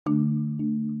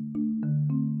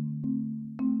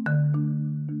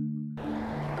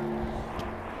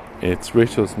It's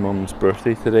Rachel's mum's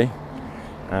birthday today,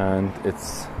 and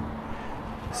it's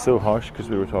so harsh because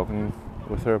we were talking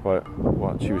with her about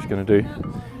what she was going to do,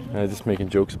 just making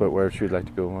jokes about where she would like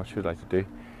to go and what she would like to do.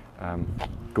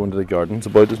 Going to the gardens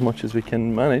about as much as we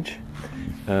can manage.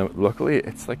 Luckily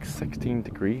it's like 16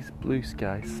 degrees, blue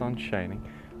sky, sun shining,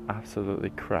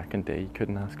 absolutely cracking day. You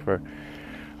couldn't ask for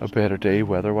a better day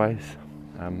weather-wise,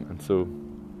 and so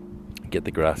get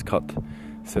the grass cut,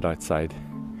 sit outside.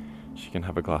 She can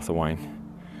have a glass of wine,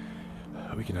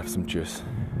 we can have some juice,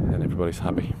 and everybody's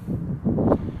happy.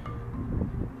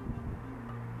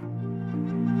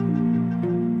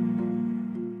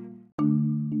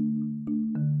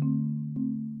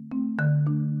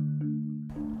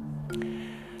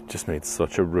 Just made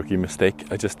such a rookie mistake.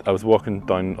 I was walking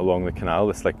down along the canal,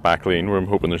 this like back lane where I'm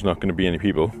hoping there's not going to be any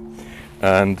people,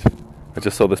 and I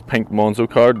just saw this pink Monzo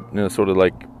card, sort of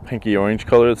like pinky orange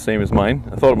colour, the same as mine.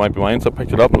 I thought it might be mine, so I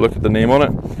picked it up and looked at the name on it,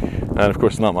 and of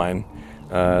course it's not mine,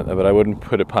 but I wouldn't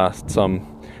put it past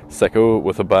some sicko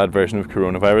with a bad version of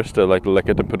coronavirus to like lick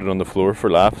it and put it on the floor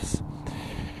for laughs.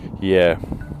 Yeah,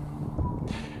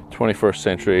 21st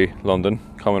century London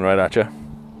coming right at you.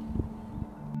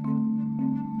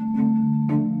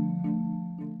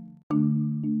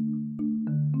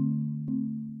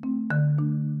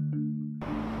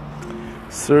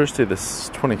 Thursday the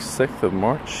 26th of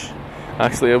March.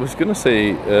 Actually, I was going to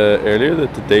say earlier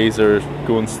that the days are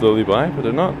going slowly by, but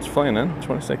they're not. It's flying in.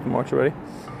 26th of March already.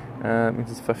 It means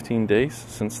it's 15 days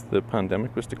since the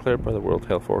pandemic was declared by the World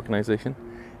Health Organization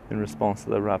in response to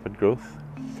the rapid growth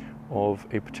of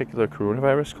a particular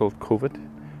coronavirus called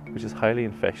COVID, which is highly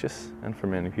infectious and for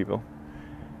many people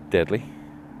deadly.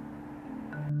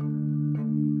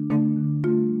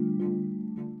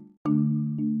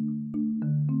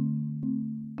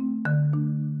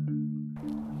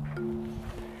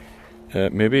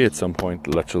 Maybe at some point,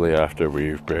 literally after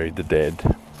we've buried the dead,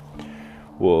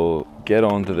 we'll get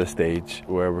onto the stage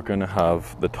where we're going to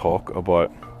have the talk about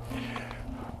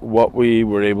what we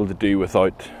were able to do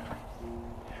without,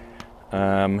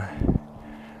 how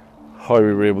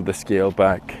we were able to scale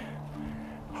back,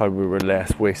 how we were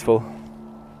less wasteful,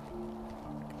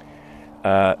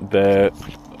 how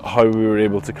we were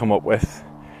able to come up with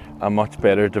a much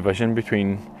better division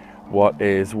between what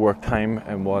is work time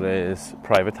and what is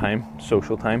private time,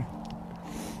 social time.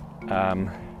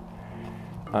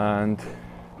 And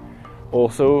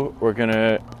also we're going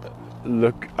to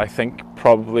look, I think,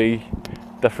 probably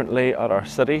differently at our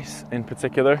cities in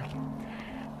particular.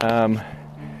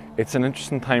 It's an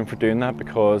interesting time for doing that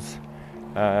because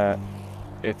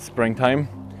it's springtime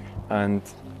and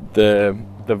the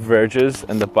verges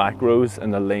and the back rows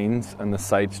and the lanes and the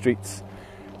side streets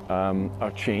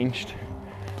are changed.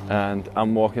 And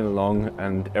I'm walking along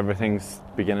and everything's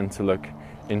beginning to look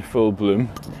in full bloom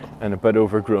and a bit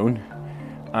overgrown,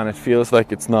 and it feels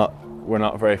like we're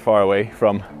not very far away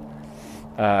from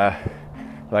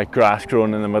like grass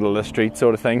growing in the middle of the street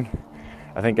sort of thing.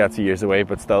 I think that's years away,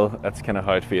 but still that's kind of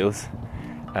how it feels.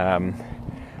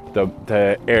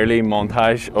 The early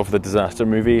montage of the disaster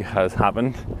movie has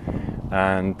happened,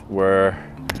 and we're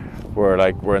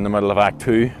in the middle of Act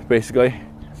 2 basically.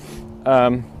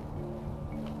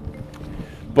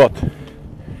 But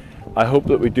I hope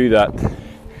that we do that,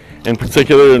 in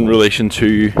particular in relation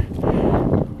to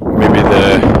maybe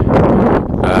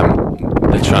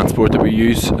the transport that we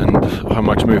use and how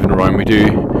much moving around we do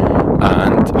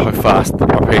and how fast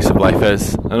our pace of life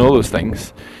is and all those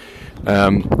things.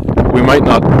 We might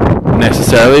not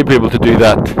necessarily be able to do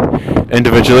that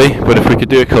individually, but if we could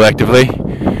do it collectively,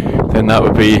 then that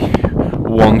would be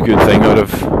one good thing out of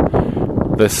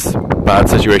this bad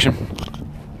situation.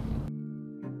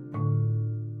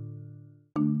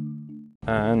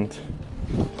 And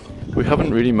we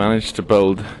haven't really managed to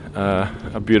build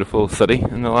a beautiful city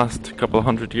in the last couple of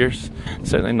hundred years,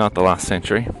 certainly not the last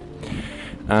century.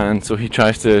 And so he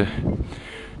tries to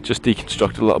just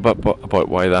deconstruct a little bit about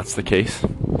why that's the case.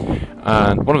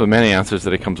 And one of the many answers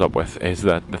that he comes up with is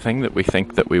that the thing that we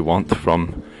think that we want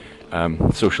from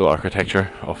social architecture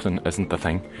often isn't the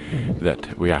thing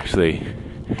that we actually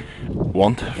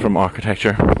want from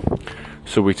architecture.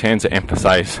 So we tend to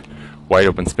emphasize wide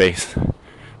open space,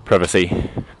 privacy,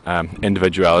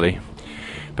 individuality,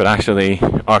 but actually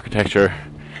architecture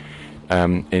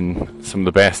in some of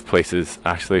the best places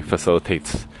actually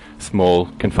facilitates small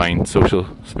confined social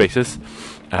spaces,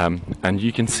 and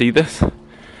you can see this.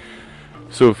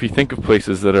 So if you think of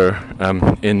places that are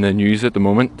in the news at the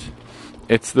moment,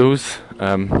 it's those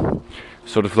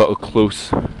sort of little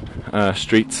close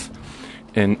streets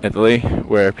in Italy,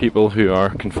 where people who are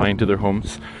confined to their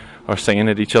homes are singing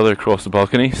at each other across the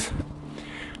balconies.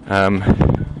 And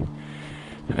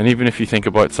even if you think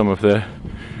about some of the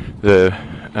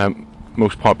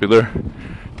most popular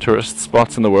tourist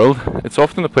spots in the world, it's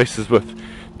often the places with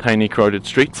tiny crowded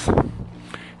streets.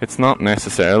 It's not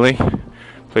necessarily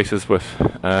places with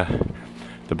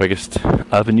the biggest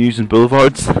avenues and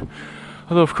boulevards,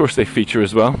 although of course they feature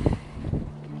as well.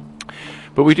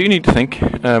 But we do need to think,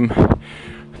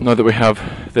 now that we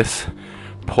have this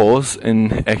pause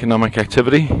in economic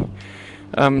activity,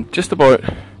 just about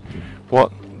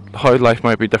how life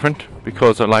might be different,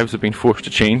 because our lives have been forced to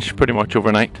change pretty much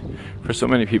overnight for so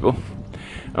many people,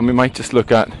 and we might just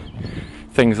look at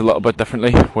things a little bit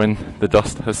differently when the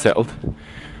dust has settled.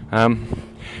 And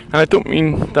I don't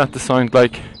mean that to sound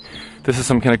like this is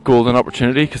some kind of golden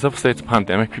opportunity, because obviously it's a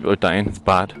pandemic, people are dying, it's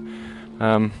bad.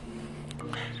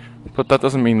 But that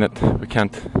doesn't mean that we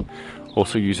can't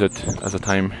also use it as a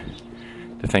time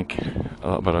to think a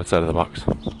little bit outside of the box.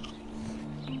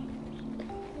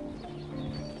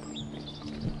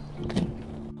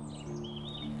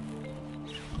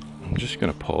 I'm just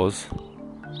going to pause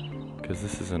because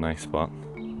this is a nice spot.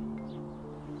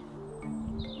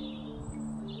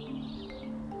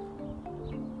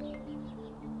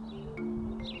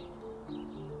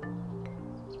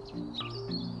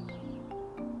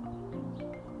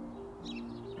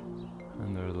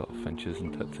 And there are little finches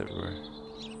and tits everywhere.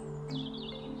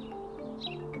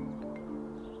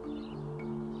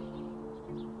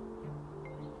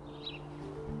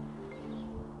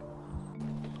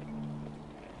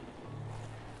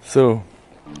 So,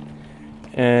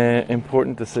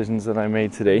 important decisions that I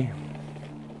made today.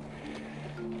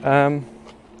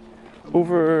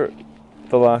 Over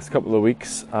the last couple of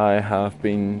weeks, I have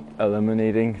been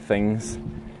eliminating things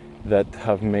that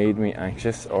have made me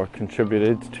anxious or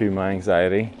contributed to my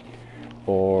anxiety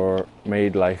or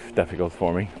made life difficult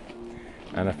for me.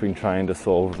 And I've been trying to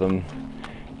solve them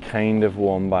kind of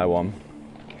one by one.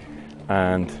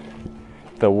 And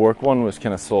the work one was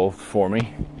kind of solved for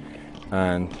me.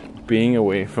 And being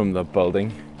away from the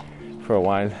building for a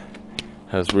while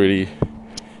has really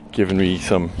given me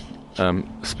some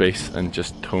space and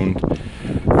just toned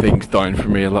things down for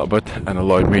me a little bit and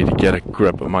allowed me to get a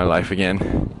grip of my life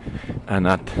again. And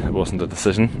that wasn't a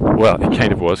decision. Well, it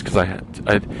kind of was, because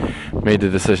I'd made the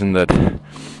decision that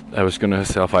I was going to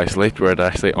self-isolate, where I'd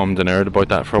actually ummed and erred about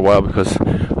that for a while because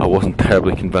I wasn't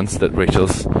terribly convinced that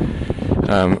Rachel's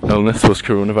illness was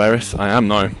coronavirus. I am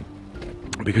now,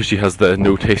 because she has the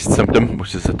no taste symptom,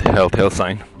 which is a telltale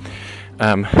sign.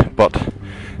 But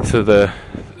so the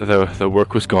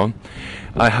work was gone.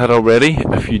 I had already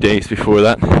a few days before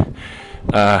that,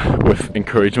 with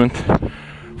encouragement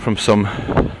from some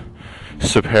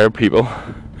superb people,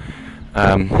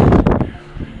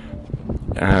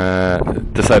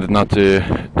 decided not to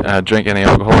drink any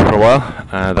alcohol for a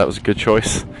while. That was a good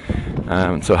choice.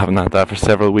 So I haven't had that for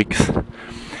several weeks.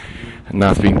 And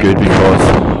that's been good, because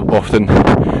often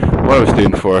what I was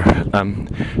doing for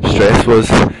stress was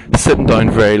sitting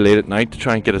down very late at night to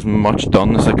try and get as much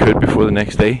done as I could before the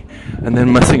next day, and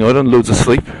then missing out on loads of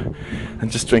sleep and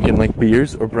just drinking like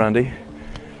beers or brandy,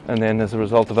 and then as a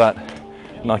result of that,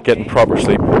 not getting proper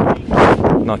sleep,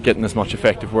 not getting as much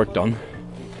effective work done,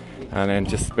 and then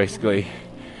just basically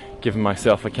giving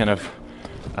myself a kind of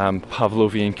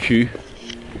Pavlovian cue.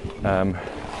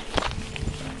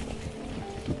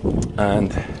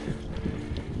 And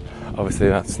obviously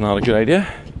that's not a good idea,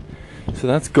 so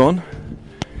that's gone.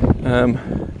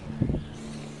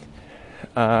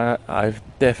 I've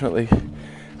definitely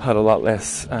had a lot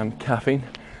less caffeine.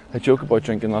 I joke about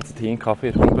drinking lots of tea and coffee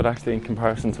at home, but actually in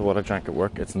comparison to what I drank at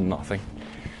work, it's nothing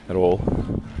at all.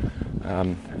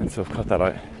 And so I've cut that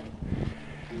out,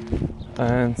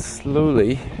 and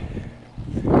slowly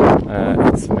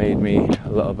it's made me a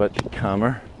little bit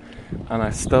calmer. And I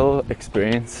still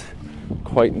experience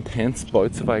quite intense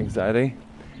bouts of anxiety,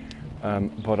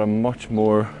 but I'm much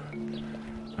more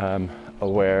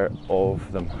aware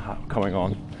of them coming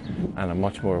on, and I'm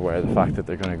much more aware of the fact that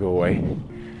they're going to go away,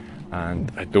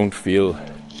 and I don't feel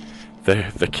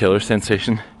the killer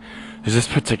sensation. There's this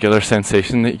particular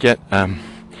sensation that you get,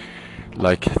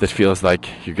 like that feels like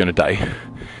you're going to die,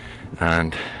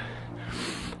 and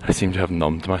I seem to have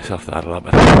numbed myself to that a little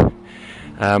bit.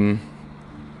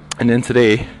 And then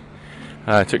today,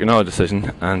 I took another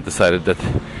decision and decided that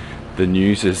the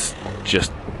news is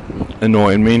just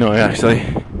annoying me now, actually.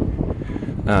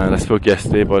 And I spoke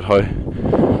yesterday about how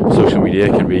social media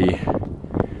can be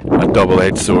a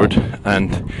double-edged sword,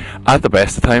 and at the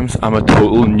best of times, I'm a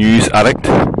total news addict.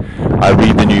 I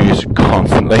read the news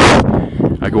constantly,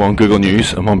 I go on Google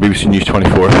News, I'm on BBC News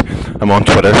 24, I'm on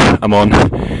Twitter, I'm on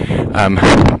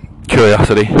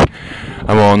Curiosity,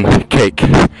 I'm on Cake.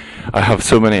 I have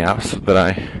so many apps that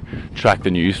I track the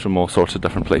news from all sorts of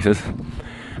different places,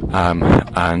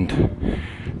 and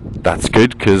that's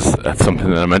good because that's something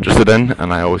that I'm interested in,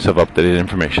 and I always have updated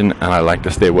information, and I like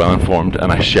to stay well informed,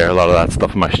 and I share a lot of that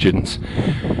stuff with my students,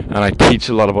 and I teach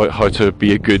a lot about how to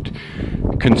be a good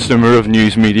consumer of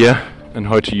news media and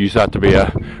how to use that to be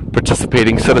a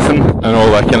participating citizen and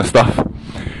all that kind of stuff.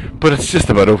 But it's just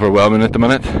about overwhelming at the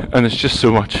minute, and there's just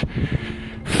so much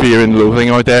fear and loathing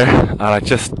out there, and I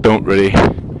just don't really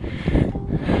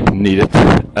need it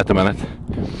at the minute,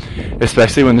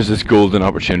 especially when there's this golden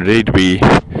opportunity to be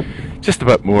just a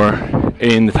bit more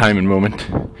in the time and moment,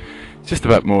 just a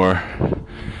bit more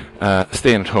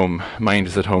staying at home, mind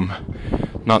is at home,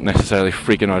 not necessarily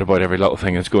freaking out about every little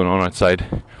thing that's going on outside.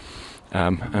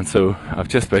 And so I've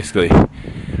just basically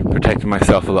protected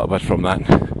myself a little bit from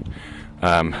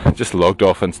that. Just logged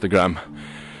off Instagram,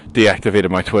 deactivated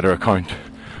my Twitter account,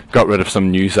 got rid of some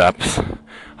news apps.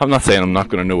 I'm not saying I'm not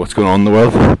going to know what's going on in the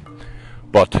world,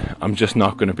 but I'm just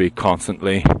not going to be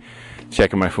constantly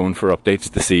checking my phone for updates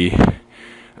to see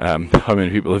how many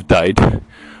people have died,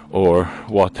 or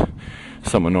what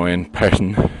some annoying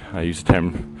person, I use the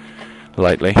term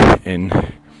lightly, in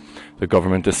the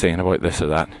government is saying about this or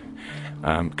that,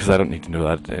 because I don't need to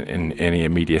know that in any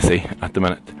immediacy at the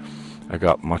minute. I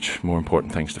got much more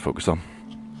important things to focus on,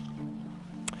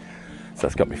 so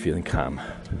that's got me feeling calm.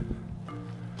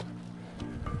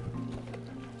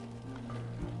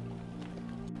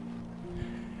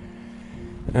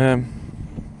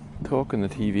 Talk on the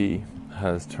TV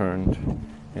has turned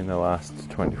in the last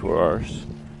 24 hours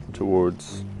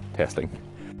towards testing.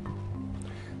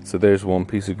 So there's one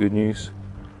piece of good news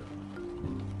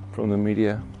from the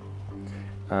media,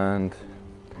 and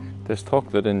there's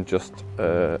talk that in just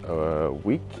a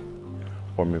week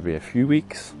or maybe a few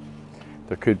weeks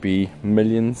there could be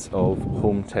millions of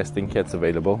home testing kits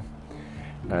available,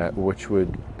 which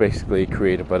would basically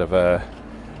create a bit of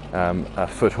a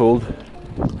foothold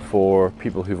for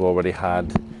people who've already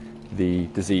had the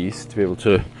disease to be able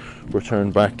to return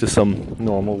back to some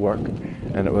normal work,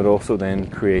 and it would also then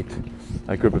create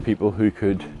a group of people who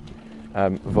could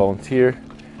volunteer,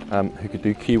 who could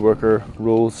do key worker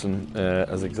roles and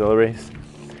as auxiliaries,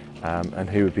 and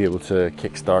who would be able to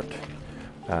kickstart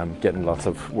getting lots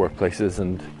of workplaces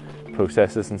and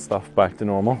processes and stuff back to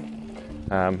normal.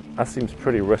 That seems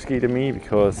pretty risky to me,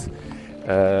 because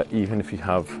even if you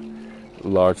have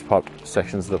large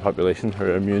sections of the population who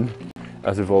are immune,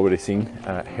 as we've already seen,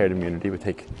 herd immunity would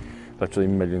take literally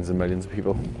millions and millions of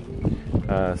people.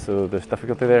 So there's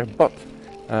difficulty there, but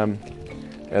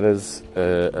it is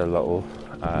a little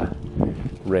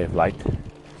ray of light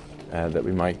that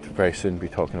we might very soon be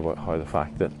talking about how the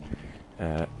fact that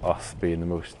us being the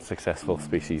most successful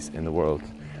species in the world,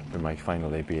 we might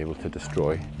finally be able to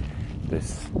destroy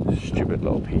this stupid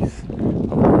little piece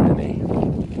of our